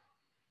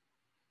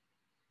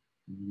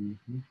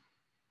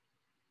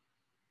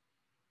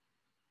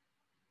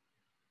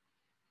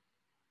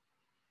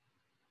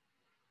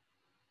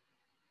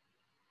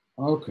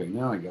 Okay,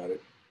 now I got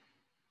it.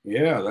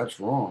 Yeah, that's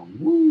wrong.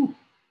 Woo.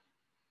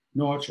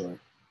 No, that's right.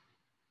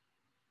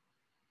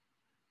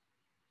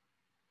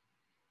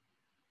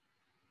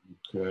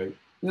 Okay,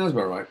 that's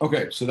about right.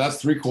 Okay, so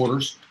that's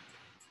 3/4.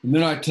 And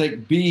then I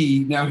take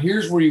B. Now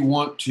here's where you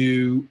want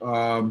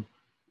to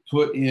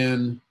put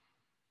in,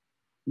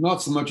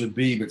 not so much a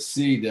B, but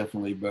C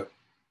definitely, but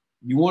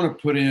you want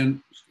to put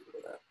in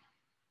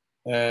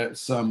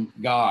some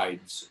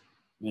guides,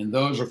 and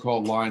those are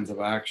called lines of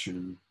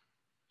action.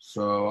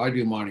 So I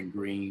do mine in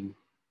green.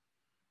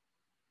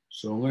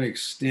 So I'm going to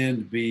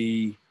extend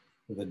B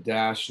with a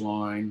dash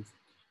line.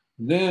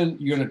 And then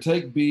you're going to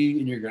take B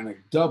and you're going to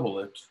double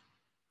it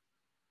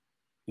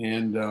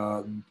and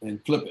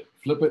flip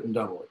it and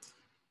double it.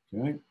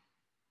 Okay.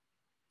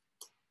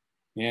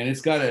 And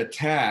it's got to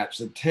attach,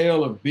 the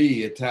tail of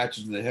B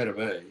attaches to the head of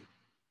A.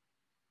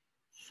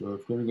 So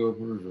it's going to go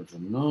for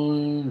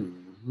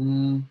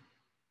 9.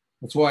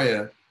 That's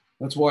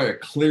why a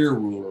clear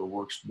ruler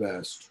works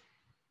best.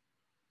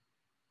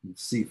 You can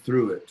see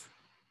through it.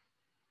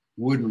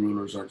 Wooden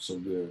rulers aren't so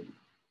good.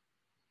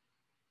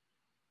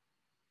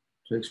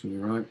 Takes me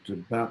right to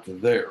about to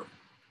there.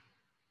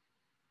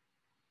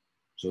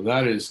 So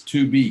that is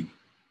 2B.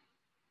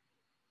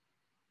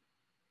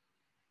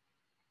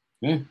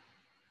 Okay.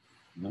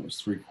 And that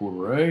was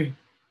 3/4 A.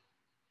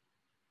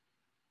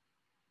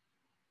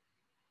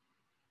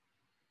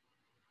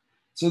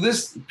 So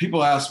this,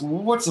 people ask,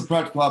 well, what's the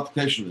practical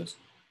application of this?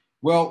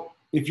 Well,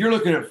 if you're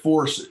looking at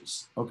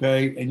forces,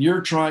 okay, and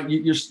you're trying,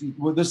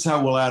 well, this is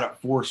how we'll add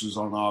up forces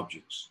on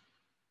objects.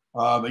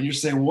 And you're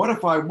saying,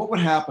 what would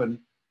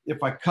happen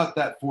if I cut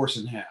that force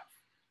in half?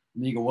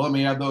 And you go, well, let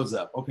me add those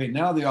up. Okay,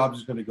 now the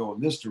object's going to go in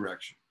this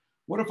direction.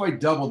 What if I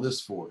double this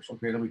force?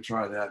 Okay, let me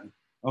try that.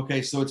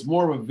 Okay, so it's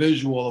more of a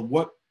visual of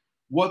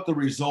what the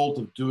result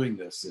of doing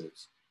this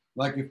is.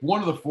 Like if one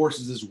of the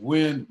forces is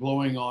wind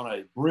blowing on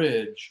a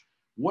bridge,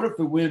 what if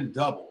the wind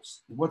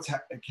doubles? What's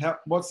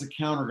the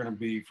counter going to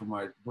be for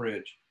my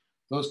bridge?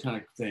 Those kind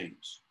of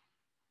things.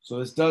 So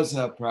this does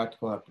have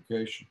practical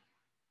application.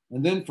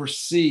 And then for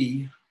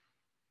C,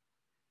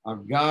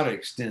 I've got to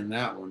extend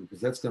that one because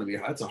that's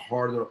a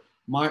hard little,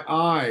 my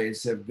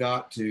eyes have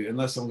got to,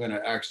 unless I'm going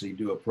to actually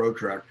do a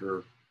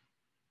protractor.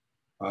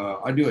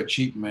 I do a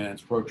cheap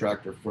man's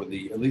protractor for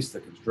at least the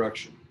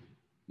construction.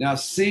 Now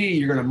C,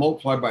 you're going to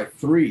multiply by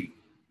 3.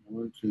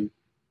 1, 2,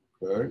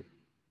 okay.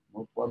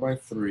 Multiply by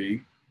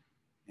 3.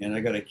 And I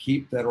got to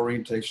keep that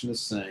orientation the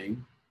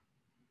same.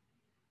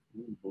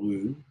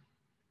 Blue.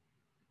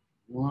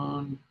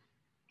 1.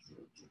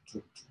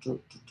 Let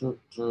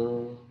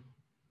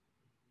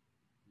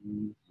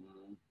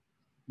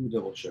me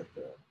double check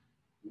that.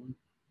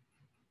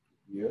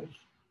 Yes.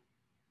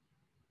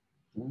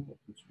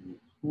 That puts me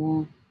at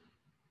 4.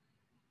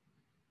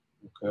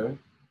 Okay,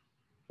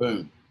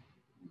 boom.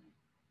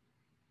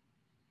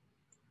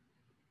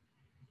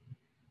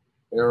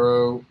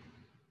 Arrow,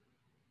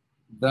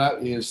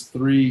 that is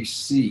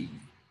 3C.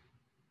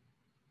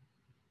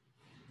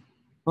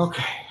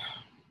 Okay,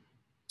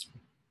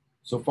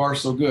 so far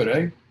so good,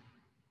 eh?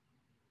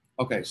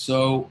 Okay,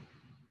 so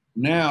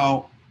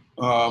now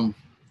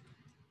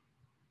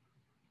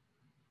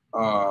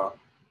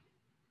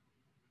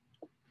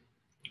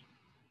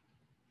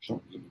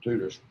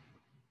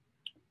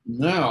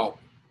now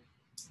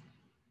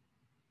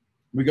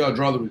we got to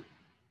draw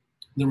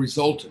the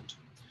resultant,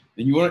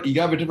 and you got to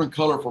have a different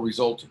color for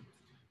resultant.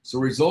 So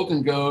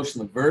resultant goes from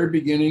the very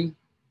beginning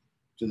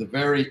to the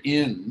very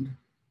end.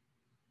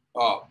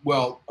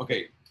 Well,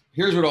 okay,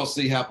 here's what I'll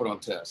see happen on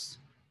tests.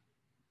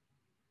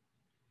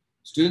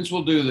 Students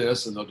will do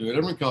this, and they'll do a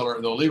different color,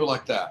 and they'll leave it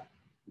like that.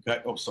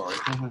 Okay, oh, sorry.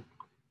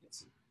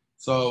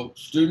 So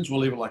students will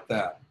leave it like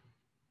that.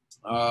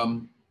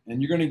 And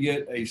you're going to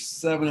get a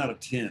 7 out of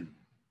 10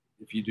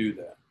 if you do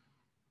that.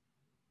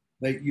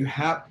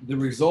 The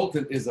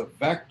resultant is a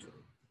vector.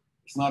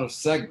 It's not a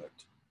segment.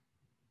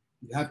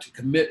 You have to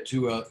commit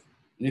to and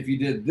if you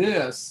did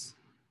this,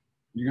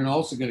 you're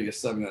also going to get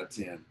 7 out of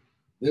 10.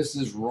 This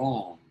is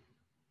wrong.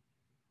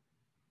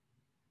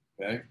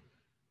 Okay.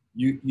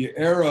 You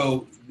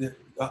arrow,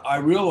 I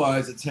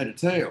realize it's head to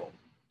tail,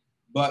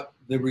 but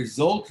the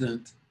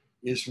resultant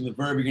is from the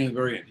very beginning to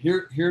the very end.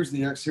 Here's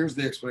the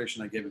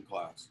explanation I gave in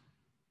class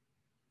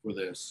for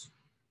this.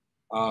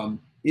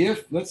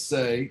 If, let's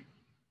say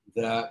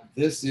that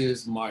this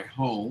is my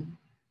home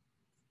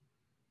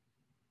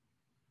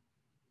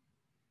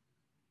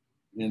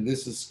and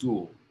this is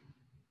school,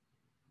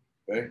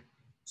 okay?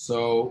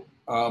 So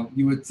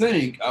you would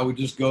think I would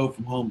just go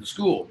from home to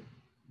school,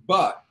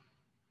 but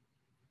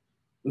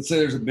let's say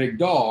there's a big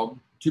dog,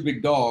 2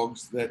 big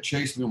dogs that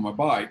chase me on my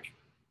bike,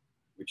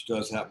 which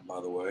does happen, by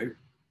the way,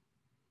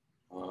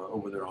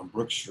 over there on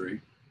Brook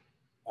Street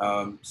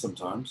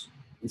sometimes.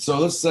 And so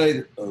let's say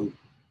that,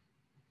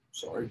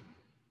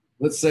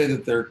 let's say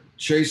that they're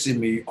chasing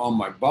me on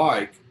my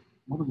bike.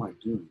 What am I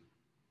doing?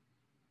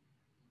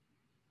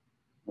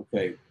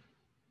 Okay, I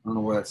don't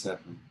know why that's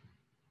happening.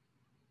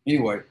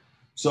 Anyway,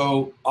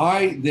 so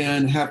I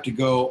then have to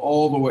go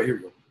all the way, here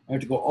we go. I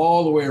have to go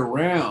all the way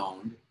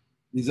around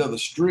these other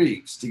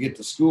streets to get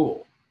to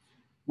school.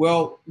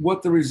 Well,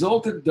 what the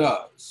resultant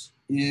does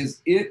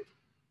is it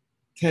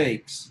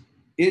takes,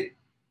 it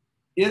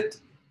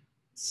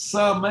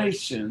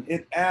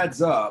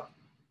adds up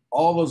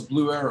all those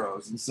blue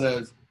arrows and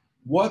says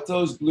what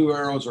those blue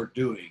arrows are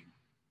doing.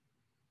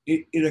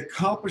 It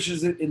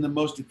accomplishes it in the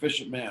most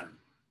efficient manner.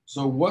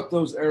 So what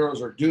those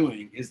arrows are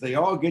doing is they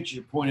all get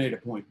you to point A to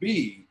point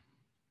B,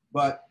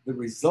 but the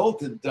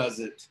resultant does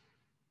it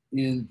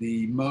in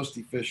the most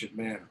efficient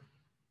manner.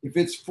 If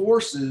it's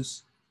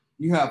forces,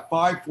 you have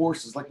 5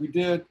 forces like we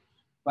did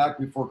back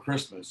before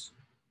Christmas.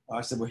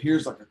 I said, well,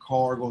 here's like a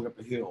car going up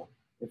a hill.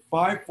 If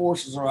 5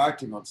 forces are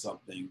acting on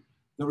something,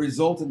 the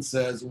resultant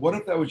says, what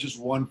if that was just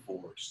 1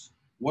 force?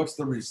 What's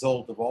the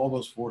result of all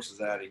those forces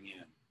adding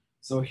in?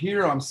 So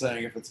here I'm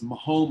saying, if it's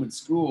home and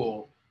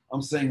school,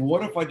 I'm saying,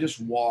 what if I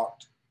just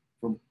walked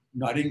from,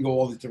 no, I didn't go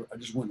all these different, I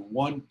just went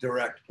one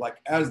direct, like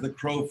as the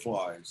crow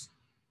flies,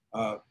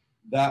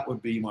 that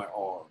would be my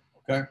R,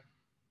 okay?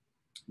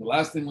 The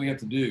last thing we have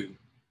to do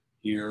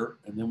here,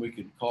 and then we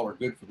can call her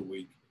good for the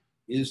week,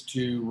 is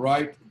to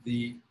write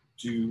the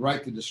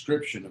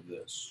description of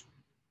this.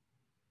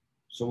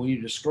 So when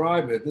you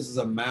describe it, this is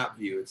a map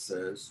view, it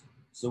says.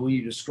 So when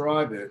you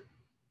describe it,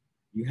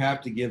 you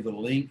have to give the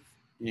length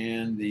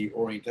and the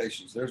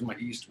orientations. There's my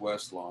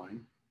east-west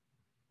line.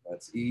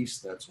 That's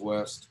east, that's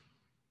west.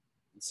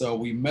 And so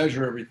we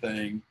measure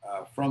everything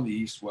from the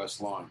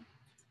east-west line.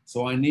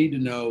 So I need to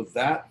know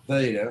that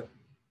theta.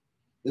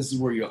 This is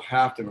where you'll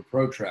have to have a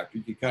protractor.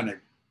 You can kind of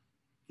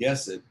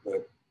guess it,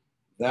 but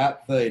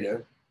that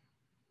theta,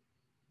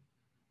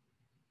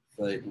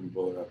 let me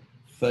blow it up,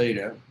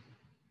 theta,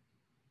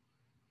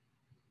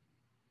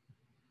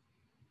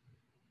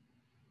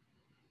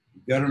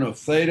 you got to know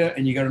theta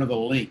and you got to know the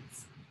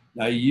length.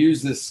 Now you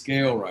use this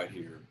scale right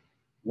here.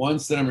 1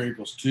 centimeter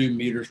equals 2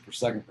 meters per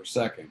second.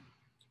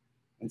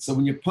 And so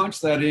when you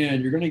punch that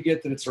in, you're going to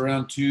get that it's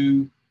around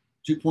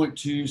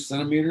 2.2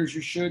 centimeters.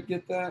 You should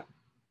get that.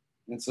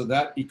 And so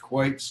that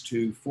equates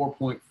to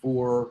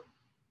 4.4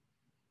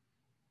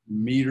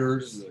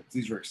 meters.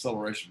 These are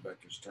acceleration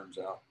vectors, turns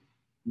out.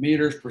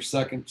 Meters per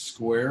second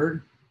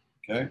squared,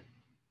 okay?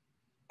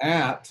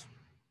 At,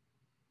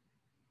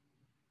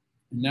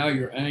 now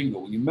your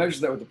angle. When you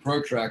measure that with the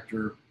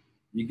protractor,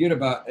 you get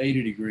about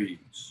 80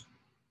 degrees.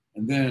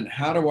 And then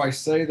how do I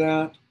say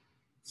that?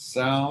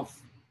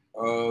 South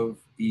of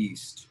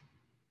east.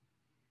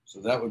 So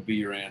that would be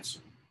your answer.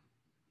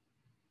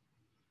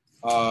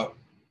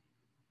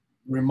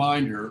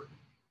 Reminder,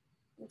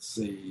 let's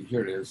see,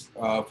 here it is.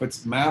 If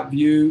it's map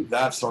view,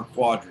 that's our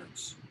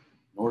quadrants.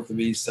 North of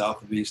east,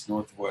 south of east,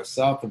 north of west,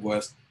 south of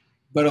west.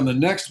 But on the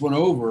next one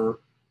over,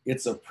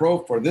 it's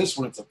for this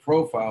one, it's a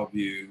profile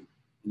view,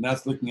 and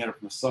that's looking at it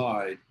from the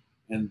side,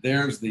 and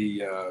there's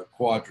the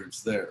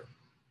quadrants there.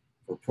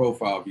 for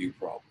profile view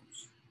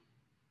problems.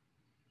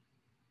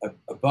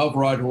 Above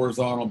right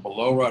horizontal,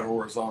 below right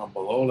horizontal,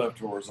 below left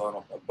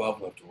horizontal,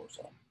 above left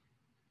horizontal.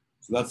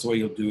 So that's the way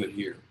you'll do it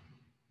here.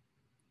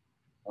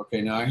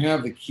 Okay, now I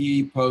have the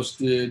key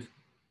posted.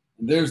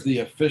 And there's the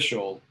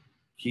official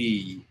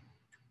key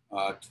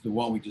to the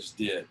one we just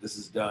did. This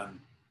is done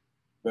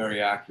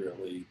very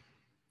accurately.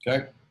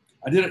 Okay,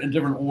 I did it in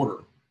different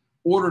order.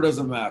 Order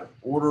doesn't matter.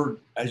 Order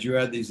as you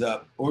add these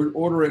up, or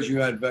order as you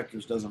add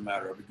vectors doesn't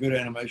matter. I have a good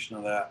animation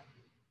of that.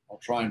 I'll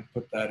try and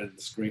put that in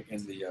the screen,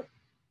 in the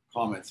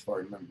comments if I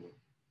remember.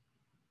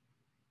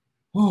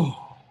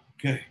 Oh,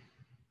 okay.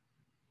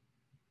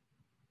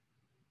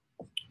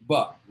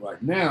 But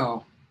right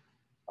now,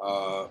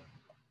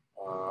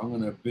 I'm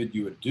going to bid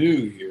you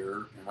adieu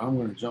here, and I'm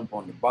going to jump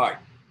on the bike,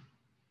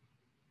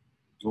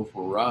 go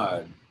for a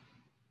ride.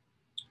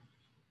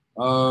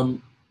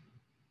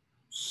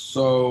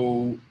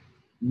 So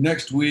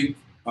next week,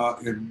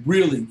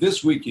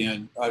 this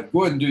weekend, go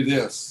ahead and do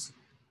this.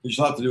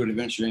 You'll have to do it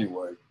eventually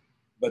anyway.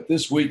 But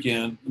this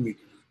weekend, let me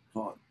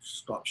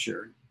stop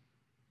sharing.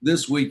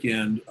 This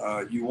weekend,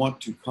 you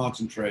want to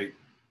concentrate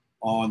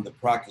on the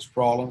practice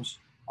problems.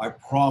 I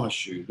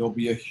promise you, there'll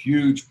be a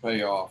huge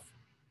payoff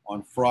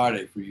on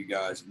Friday for you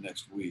guys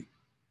next week.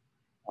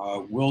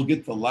 We'll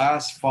get the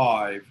last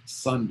 5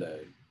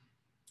 Sunday,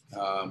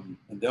 and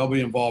they'll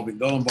involve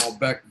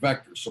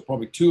vectors. So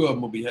probably 2 of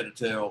them will be head to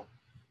tail,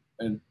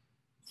 and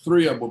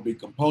 3 of them will be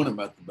component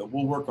method, but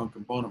we'll work on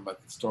component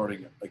method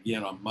starting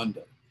again on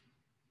Monday.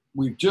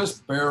 We've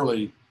just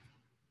barely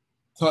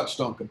touched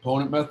on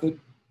component method,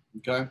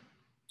 okay?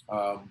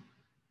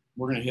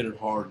 We're gonna hit it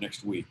hard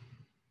next week.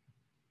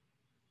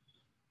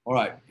 All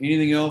right,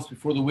 anything else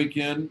before the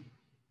weekend?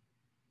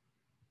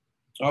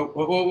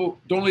 Oh,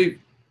 don't leave.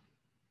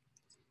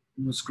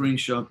 I'm gonna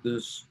screenshot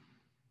this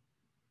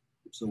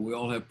so we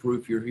all have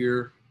proof you're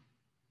here.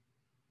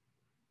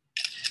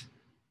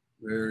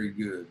 Very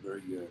good,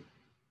 very good.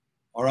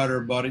 All right,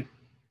 everybody.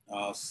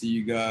 I'll see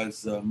you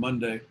guys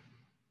Monday.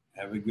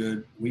 Have a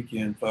good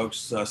weekend,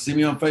 folks. See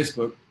me on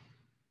Facebook.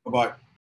 Bye-bye.